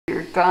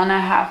gonna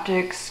have to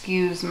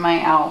excuse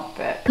my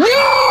outfit.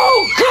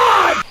 No,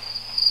 God!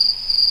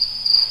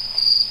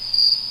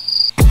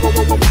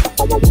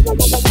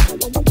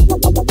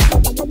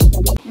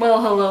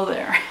 Well, hello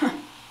there.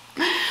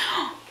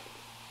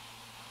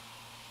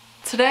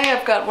 Today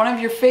I've got one of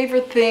your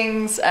favorite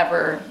things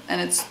ever, and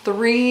it's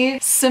 3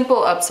 simple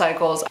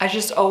upcycles. I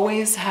just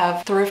always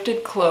have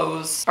thrifted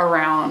clothes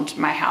around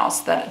my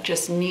house that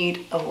just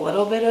need a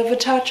little bit of a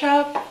touch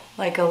up,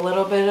 like a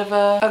little bit of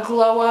a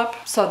glow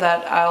up, so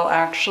that I'll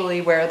actually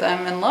wear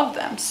them and love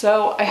them.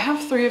 So I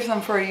have 3 of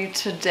them for you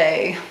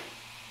today.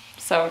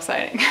 So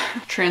exciting.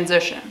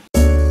 Transition.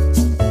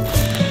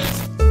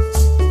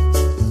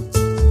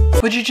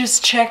 Would you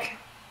just check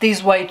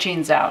these white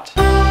jeans out?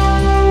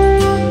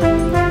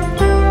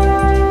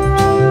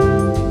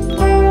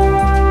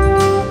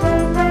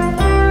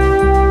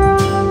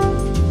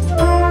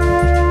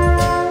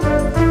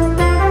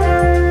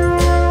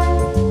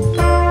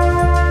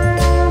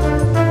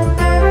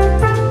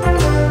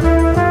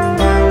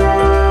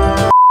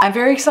 I'm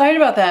very excited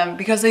about them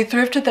because they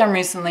thrifted them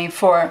recently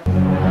for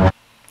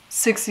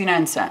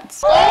 69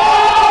 cents.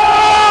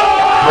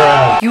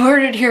 You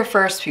heard it here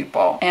first,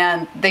 people,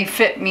 and they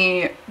fit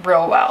me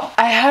real well.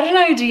 I had an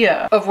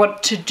idea of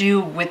what to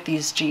do with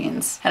these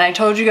jeans, and I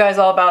told you guys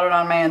all about it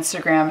on my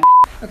Instagram.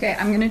 Okay,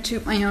 I'm gonna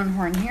toot my own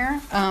horn here.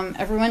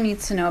 Everyone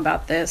needs to know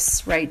about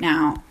this right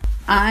now.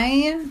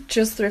 I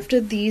just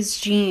thrifted these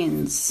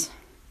jeans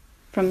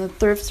from the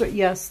thrift store.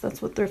 Yes,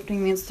 that's what thrifting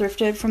means,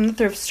 thrifted from the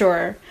thrift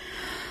store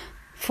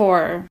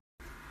for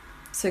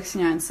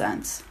 69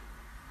 cents.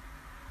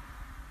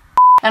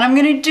 And I'm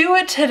gonna do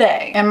it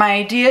today. And my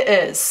idea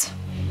is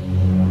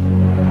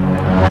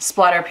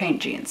splatter paint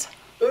jeans.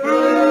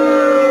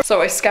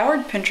 So I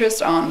scoured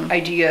Pinterest on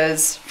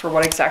ideas for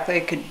what exactly I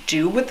could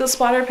do with the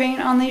splatter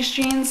paint on these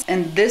jeans.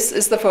 And this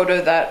is the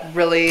photo that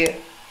really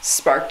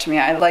sparked me.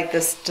 I like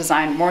this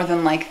design more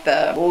than like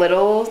the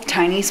little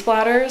tiny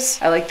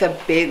splatters. I like the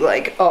big,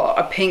 like, oh,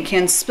 a paint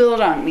can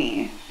spilled on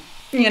me.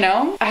 You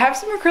know, I have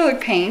some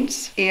acrylic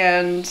paint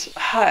and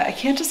I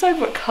can't decide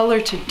what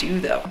color to do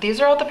though. These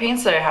are all the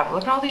paints that I have.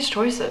 Look at all these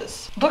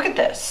choices. Look at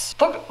this.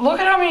 Look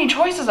at how many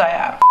choices I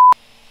have.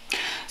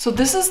 So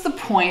this is the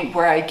point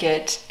where I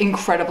get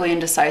incredibly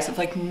indecisive,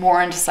 like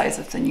more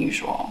indecisive than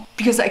usual.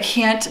 Because I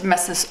can't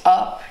mess this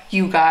up,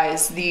 you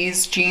guys.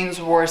 These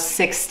jeans were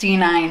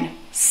 69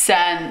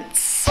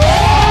 cents.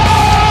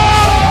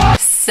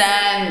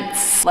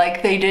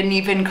 Like they didn't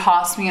even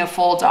cost me a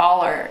full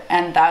 $1,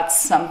 and that's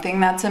something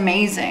that's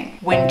amazing.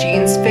 When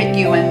jeans fit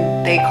you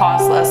and they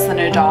cost less than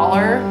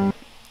 $1,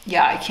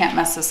 yeah, I can't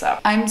mess this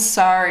up. I'm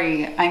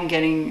sorry I'm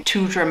getting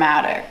too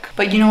dramatic,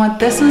 but you know what?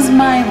 This is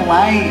my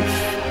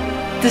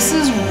life. This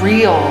is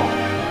real.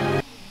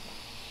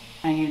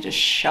 I need to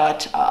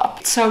shut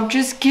up. So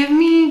just give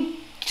me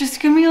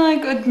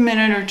like a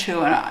minute or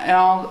two and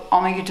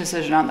I'll make a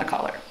decision on the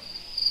color.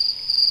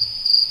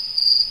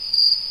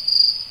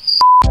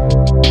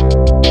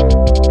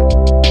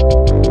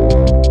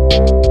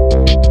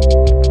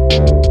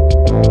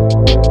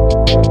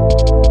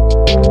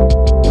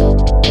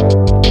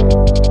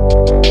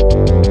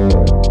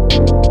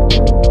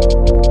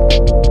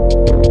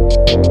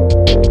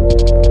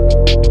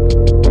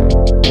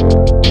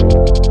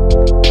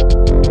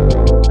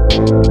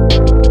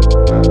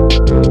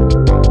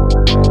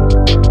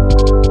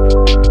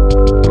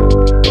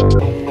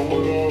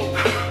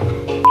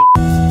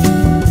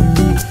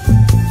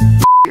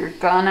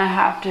 Gonna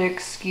have to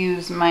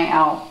excuse my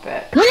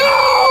outfit. No,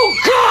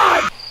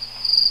 God!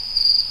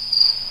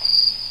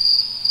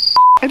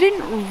 I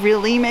didn't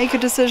really make a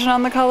decision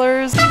on the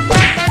colors.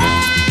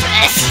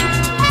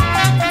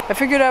 I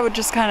figured I would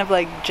just kind of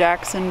like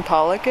Jackson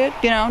Pollock it,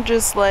 you know,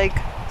 just like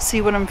see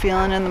what I'm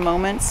feeling in the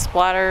moment,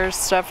 splatter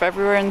stuff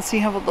everywhere and see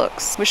how it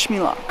looks. Wish me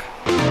luck.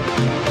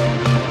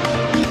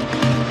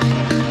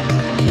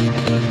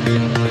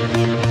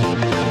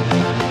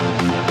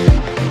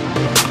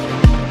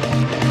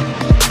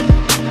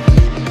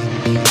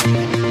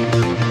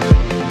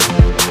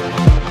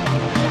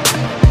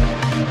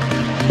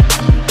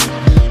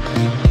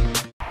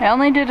 I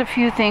only did a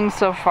few things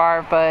so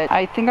far, but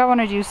I think I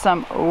want to do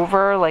some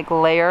over, like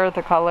layer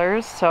the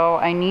colors. So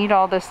I need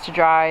all this to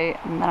dry,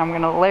 and then I'm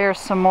going to layer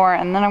some more,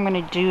 and then I'm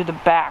going to do the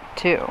back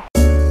too.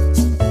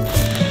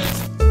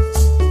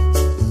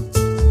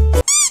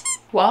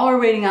 While we're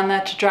waiting on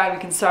that to dry, we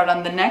can start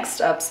on the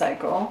next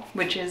upcycle,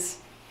 which is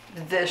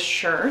this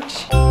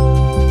shirt.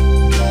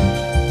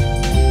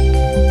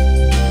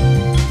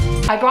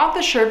 I bought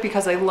the shirt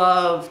because I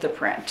love the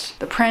print.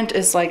 The print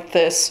is like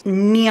this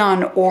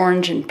neon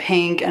orange and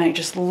pink, and I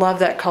just love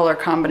that color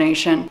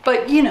combination.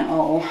 But you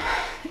know,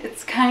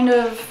 it's kind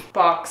of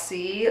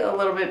boxy, a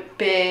little bit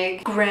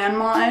big,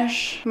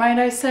 grandma-ish, might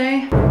I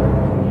say.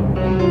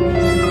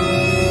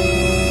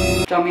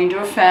 Don't mean to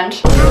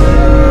offend.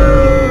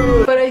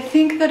 But I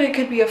think that it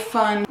could be a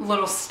fun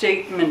little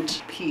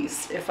statement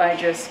piece if I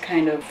just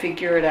kind of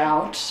figure it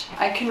out.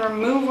 I can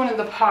remove one of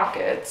the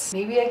pockets.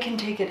 Maybe I can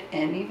take it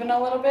in even a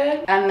little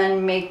bit and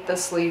then make the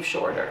sleeve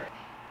shorter.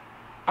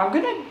 I'm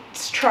gonna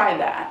try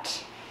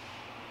that.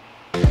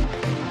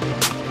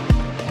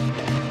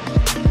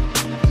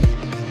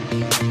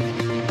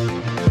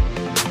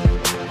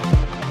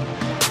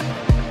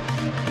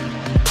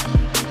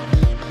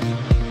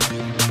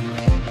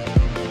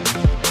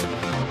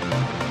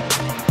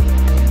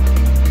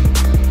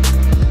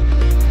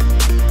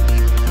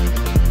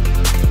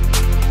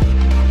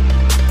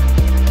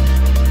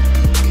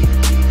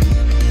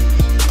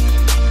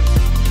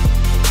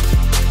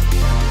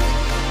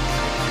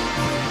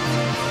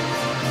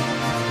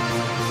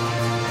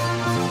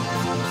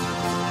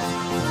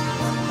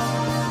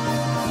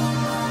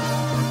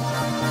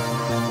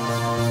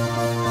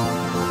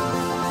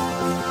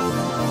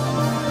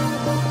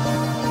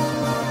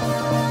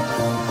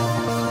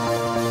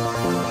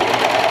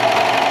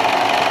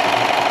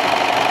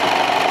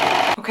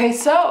 Okay,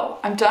 so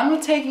I'm done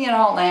with taking it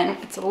all in.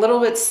 It's a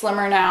little bit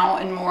slimmer now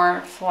and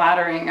more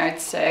flattering,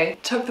 I'd say.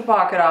 Took the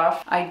pocket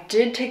off. I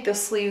did take the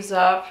sleeves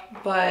up,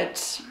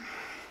 but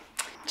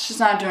it's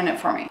just not doing it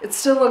for me. It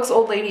still looks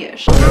old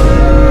lady-ish.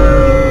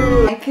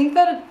 I think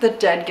that the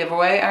dead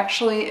giveaway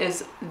actually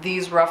is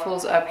these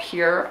ruffles up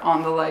here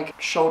on the like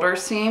shoulder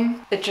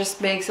seam. It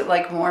just makes it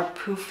like more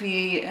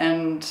poofy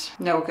and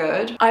no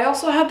good. I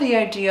also had the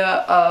idea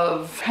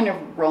of kind of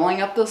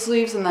rolling up the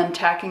sleeves and then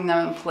tacking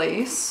them in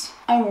place.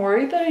 I'm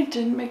worried that I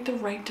didn't make the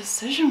right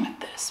decision with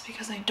this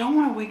because I don't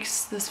want to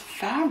waste this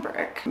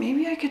fabric.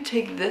 Maybe I could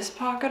take this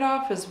pocket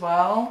off as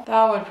well.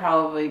 That would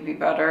probably be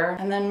better.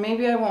 And then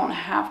maybe I won't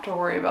have to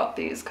worry about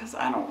these because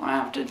I don't want to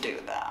have to do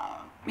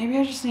that. Maybe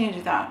I just need to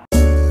do that.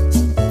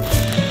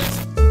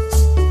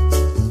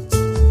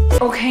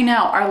 Okay,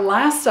 now our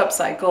last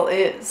upcycle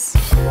is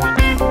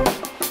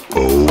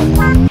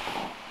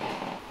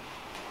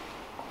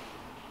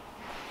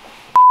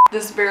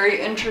this very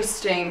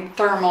interesting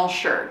thermal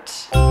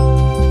shirt.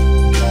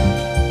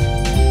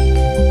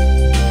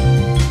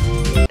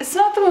 It's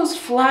not the most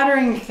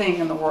flattering thing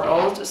in the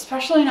world,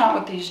 especially not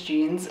with these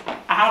jeans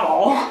at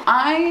all.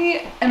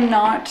 I am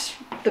not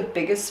the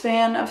biggest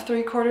fan of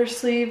 3/4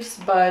 sleeves,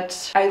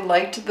 but I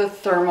liked the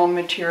thermal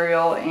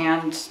material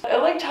and I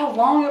liked how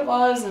long it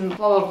was and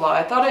blah blah blah.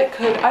 I thought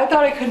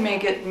I could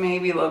make it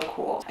maybe look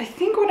cool. I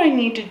think what I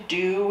need to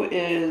do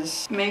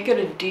is make it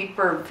a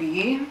deeper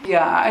V.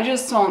 Yeah, I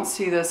just don't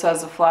see this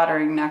as a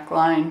flattering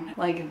neckline.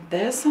 Like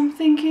this, I'm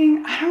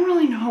thinking, I don't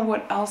really know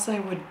what else I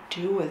would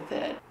do with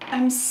it.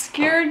 I'm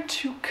scared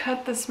to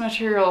cut this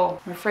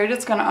material. I'm afraid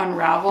it's gonna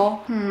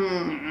unravel.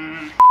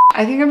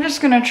 I think I'm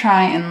just gonna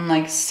try and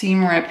like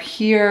seam rip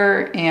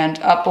here and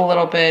up a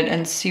little bit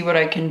and see what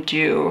I can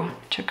do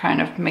to kind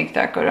of make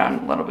that go down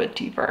a little bit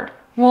deeper.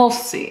 We'll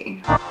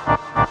see.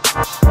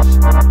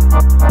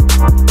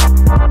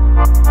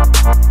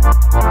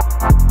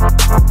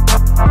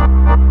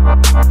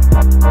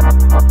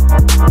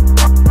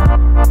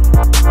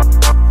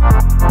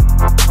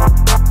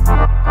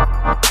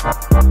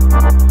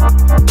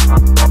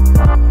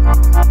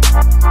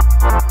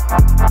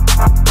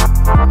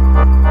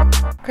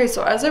 Okay,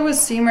 so as I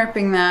was seam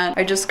ripping that,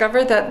 I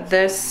discovered that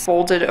this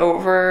folded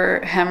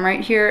over hem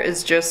right here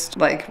is just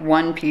like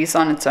one piece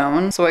on its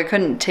own. So I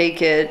couldn't take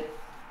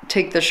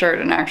the shirt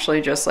and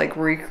actually just like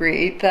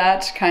recreate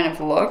that kind of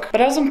look.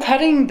 But as I'm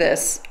cutting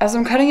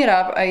it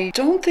up, I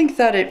don't think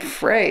that it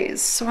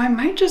frays. So I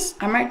might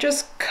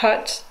just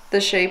cut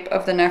the shape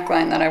of the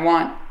neckline that I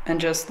want and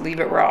just leave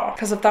it raw.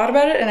 Because I've thought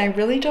about it and I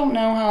really don't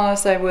know how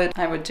else I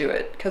would do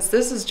it. Because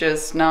this is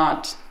just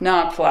not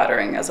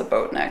flattering as a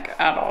boat neck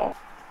at all.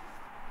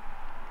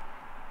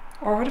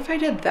 Or what if I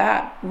did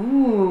that?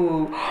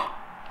 Ooh.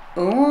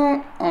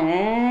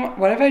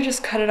 What if I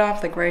just cut it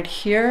off like right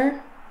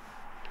here?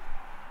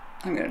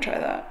 I'm gonna try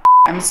that.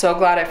 I'm so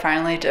glad I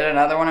finally did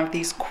another one of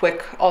these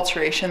quick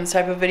alterations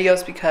type of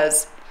videos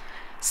because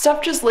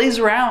stuff just lays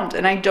around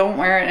and I don't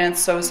wear it and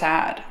it's so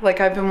sad.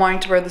 Like I've been wanting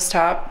to wear this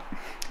top.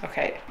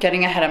 Okay,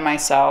 getting ahead of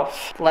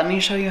myself. Let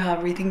me show you how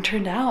everything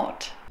turned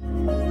out.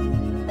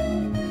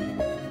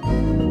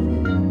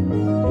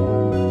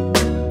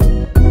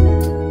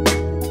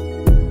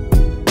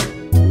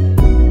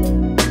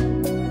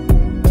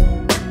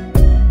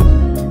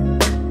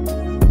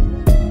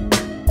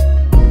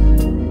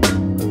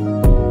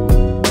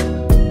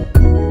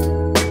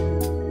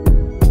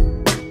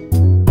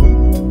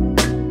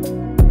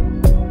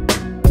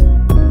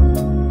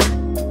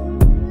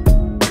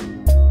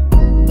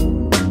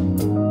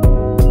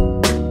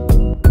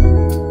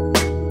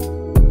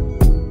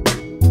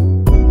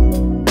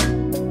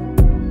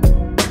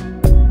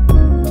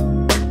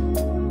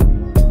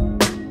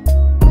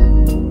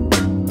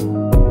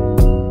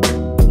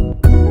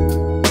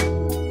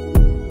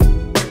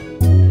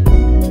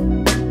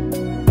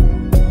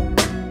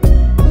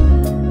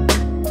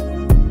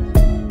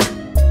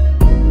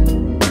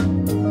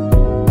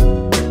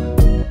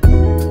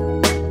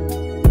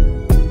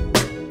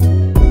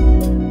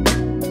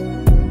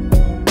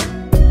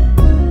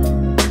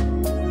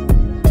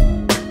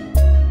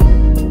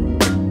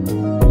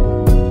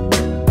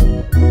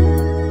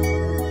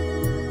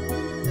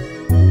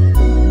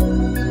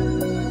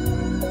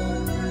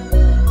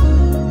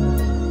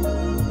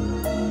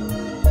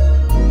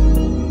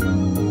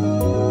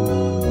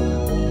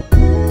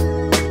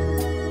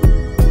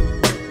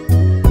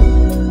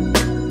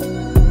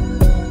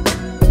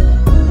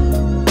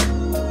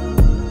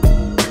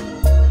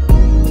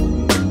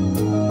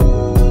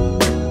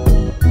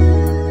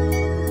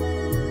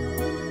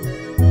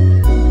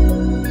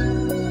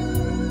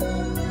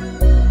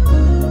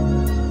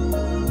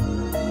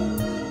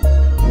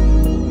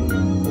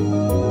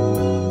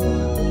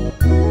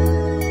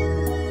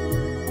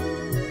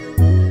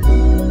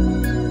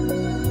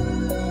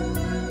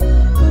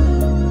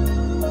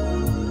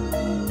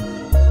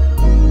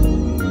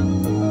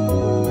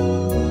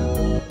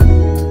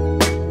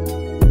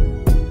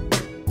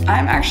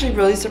 I'm actually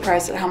really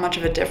surprised at how much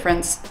of a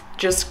difference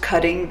just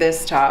cutting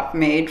this top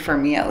made for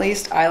me, at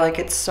least. I like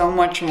it so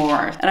much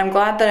more. And I'm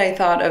glad that I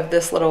thought of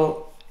this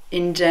little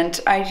indent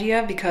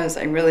idea because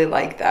I really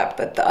like that.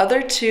 But the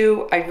other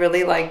two I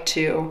really like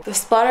too. The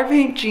splatter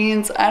paint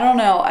jeans, I don't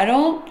know. I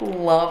don't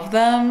love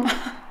them.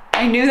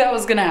 I knew that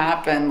was gonna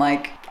happen.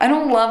 Like, I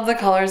don't love the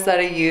colors that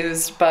I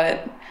used,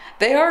 but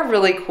they are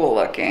really cool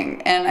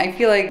looking. And I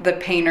feel like the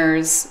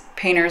painter's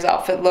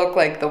outfit look,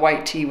 like the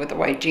white tee with the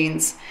white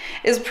jeans,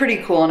 is pretty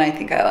cool, and I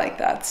think I like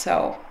that.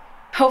 So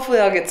hopefully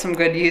I'll get some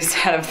good use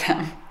out of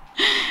them.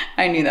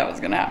 I knew that was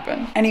gonna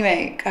happen.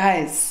 Anyway,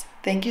 guys,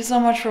 thank you so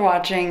much for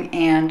watching,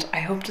 and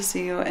I hope to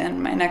see you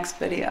in my next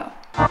video.